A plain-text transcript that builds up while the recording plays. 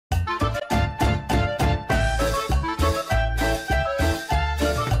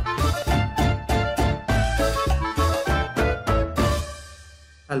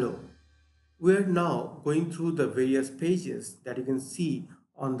We are now going through the various pages that you can see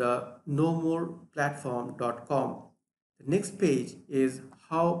on the KnowMorePlatform.com. The next page is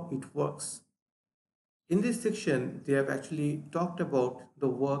how it works. In this section, they have actually talked about the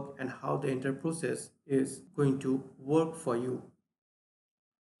work and how the entire process is going to work for you.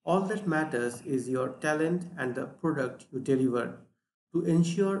 All that matters is your talent and the product you deliver. To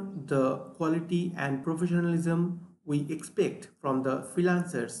ensure the quality and professionalism we expect from the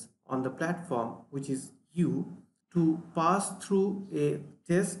freelancers on the platform, which is you, to pass through a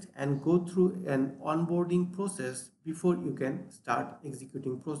test and go through an onboarding process before you can start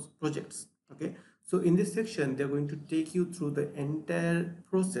executing projects. Okay, so in this section, they're going to take you through the entire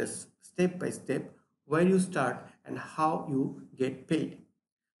process step by step, where you start and how you get paid.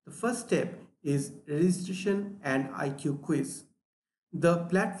 The first step is registration and IQ quiz. The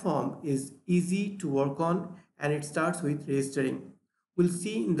platform is easy to work on and it starts with registering. We'll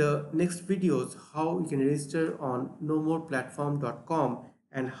see in the next videos how you can register on KnowMorePlatform.com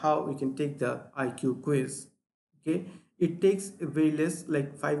and how you can take the IQ quiz. Okay, it takes a very less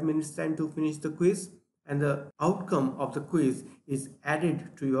like 5 minutes time to finish the quiz, and the outcome of the quiz is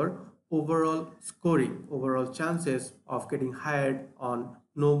added to your overall scoring, overall chances of getting hired on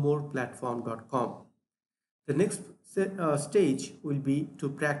KnowMorePlatform.com. The next stage will be to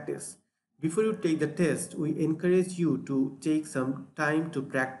practice. Before you take the test, we encourage you to take some time to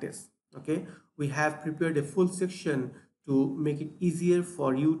practice. Okay, we have prepared a full section to make it easier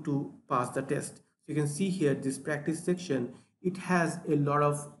for you to pass the test. So you can see here this practice section, it has a lot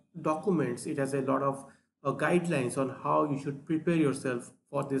of documents, it has a lot of guidelines on how you should prepare yourself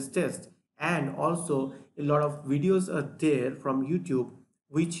for this test, and also a lot of videos are there from YouTube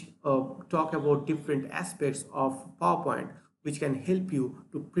which talk about different aspects of PowerPoint, which can help you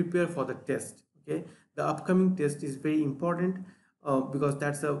to prepare for the test. Okay, the upcoming test is very important because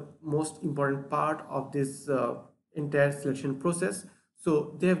that's the most important part of this entire selection process.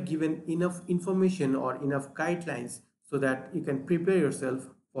 So they have given enough information or enough guidelines so that you can prepare yourself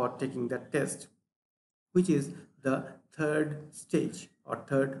for taking that test, which is the third stage or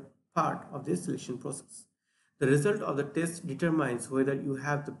third part of this selection process. The result of the test determines whether you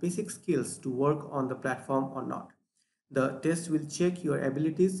have the basic skills to work on the platform or not. The test will check your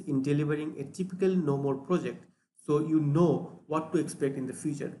abilities in delivering a typical no more project, so you know what to expect in the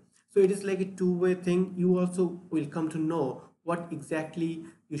future. So it is like a two-way thing. You also will come to know what exactly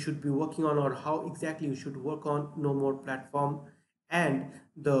you should be working on or how exactly you should work on no more platform, and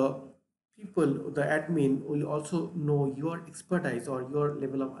the people, the admin will also know your expertise or your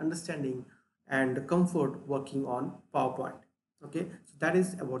level of understanding and comfort working on PowerPoint. Okay, so that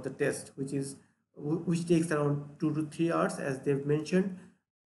is about the test, which takes around 2 to 3 hours, as they've mentioned.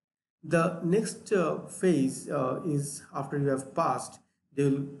 The next phase is after you have passed, they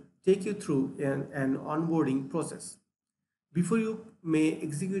will take you through an onboarding process. Before you may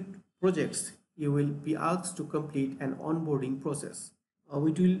execute projects, you will be asked to complete an onboarding process.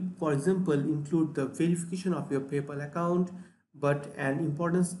 Which will, for example, include the verification of your PayPal account, but an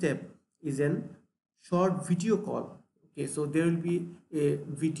important step is an short video call. Okay, so there will be a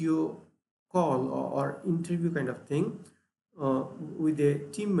video call or interview kind of thing with a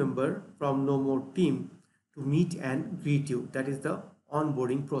team member from No More team to meet and greet you. That is the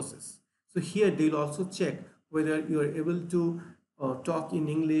onboarding process. So here they will also check whether you are able to talk in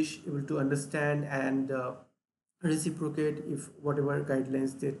English, able to understand and reciprocate. If whatever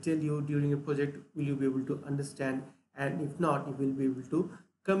guidelines they tell you during a project, will you be able to understand, and if not, you will be able to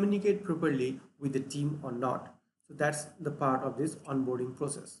communicate properly with the team or not. So that's the part of this onboarding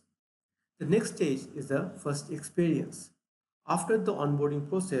process. The next stage is the first experience. After the onboarding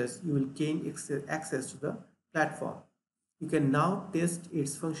process, you will gain access to the platform. You can now test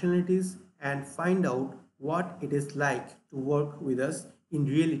its functionalities and find out what it is like to work with us in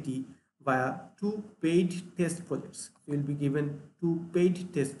reality via two paid test projects. You will be given two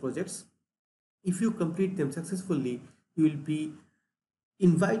paid test projects. If you complete them successfully, you will be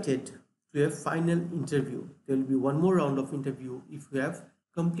invited to a final interview. There will be one more round of interview if you have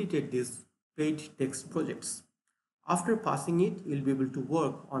completed these paid text projects. After passing it, you'll be able to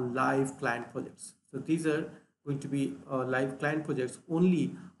work on live client projects. So these are going to be live client projects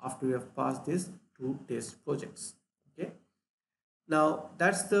only after you have passed these two test projects. Okay. Now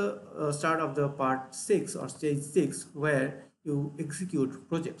that's the start of the part 6 or stage 6, where you execute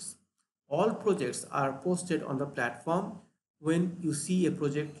projects. All projects are posted on the platform. When you see a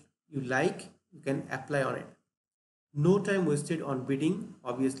project you like, you can apply on it. No time wasted on bidding,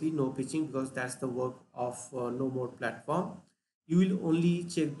 obviously no pitching, because that's the work of No More Platform. You will only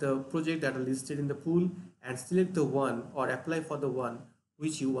check the project that are listed in the pool and select the one or apply for the one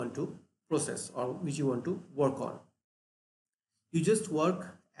which you want to process or which you want to work on. You just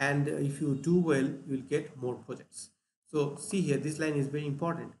work, and if you do well, you'll get more projects. So see here, this line is very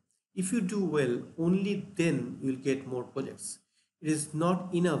important. If you do well, only then you'll get more projects. It is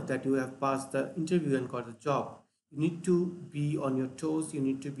not enough that you have passed the interview and got a job. You need to be on your toes. You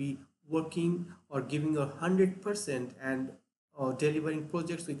need to be working or giving your 100% and delivering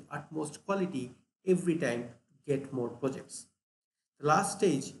projects with utmost quality every time to get more projects. The last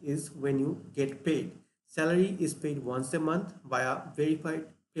stage is when you get paid. Salary is paid once a month via verified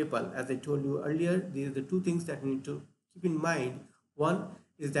PayPal. As I told you earlier, these are the two things that you need to keep in mind. One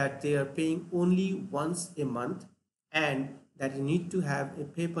is that they are paying only once a month, and that you need to have a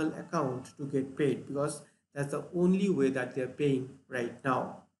PayPal account to get paid, because that's the only way that they are paying right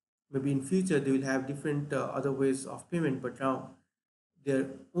now. Maybe in future they will have different other ways of payment, but now they're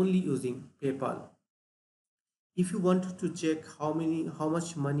only using PayPal. If you want to check how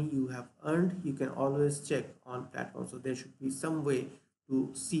much money you have earned, you can always check on platform. So there should be some way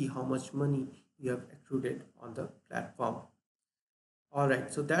to see how much money you have accrued on the platform. All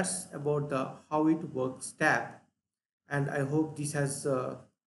right, so that's about the how it works tab, and I hope this has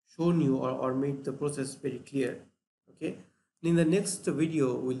shown you or made the process very clear. Okay, in the next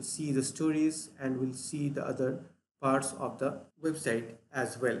video we'll see the stories and we'll see the other parts of the website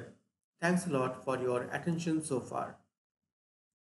as well. Thanks a lot for your attention so far.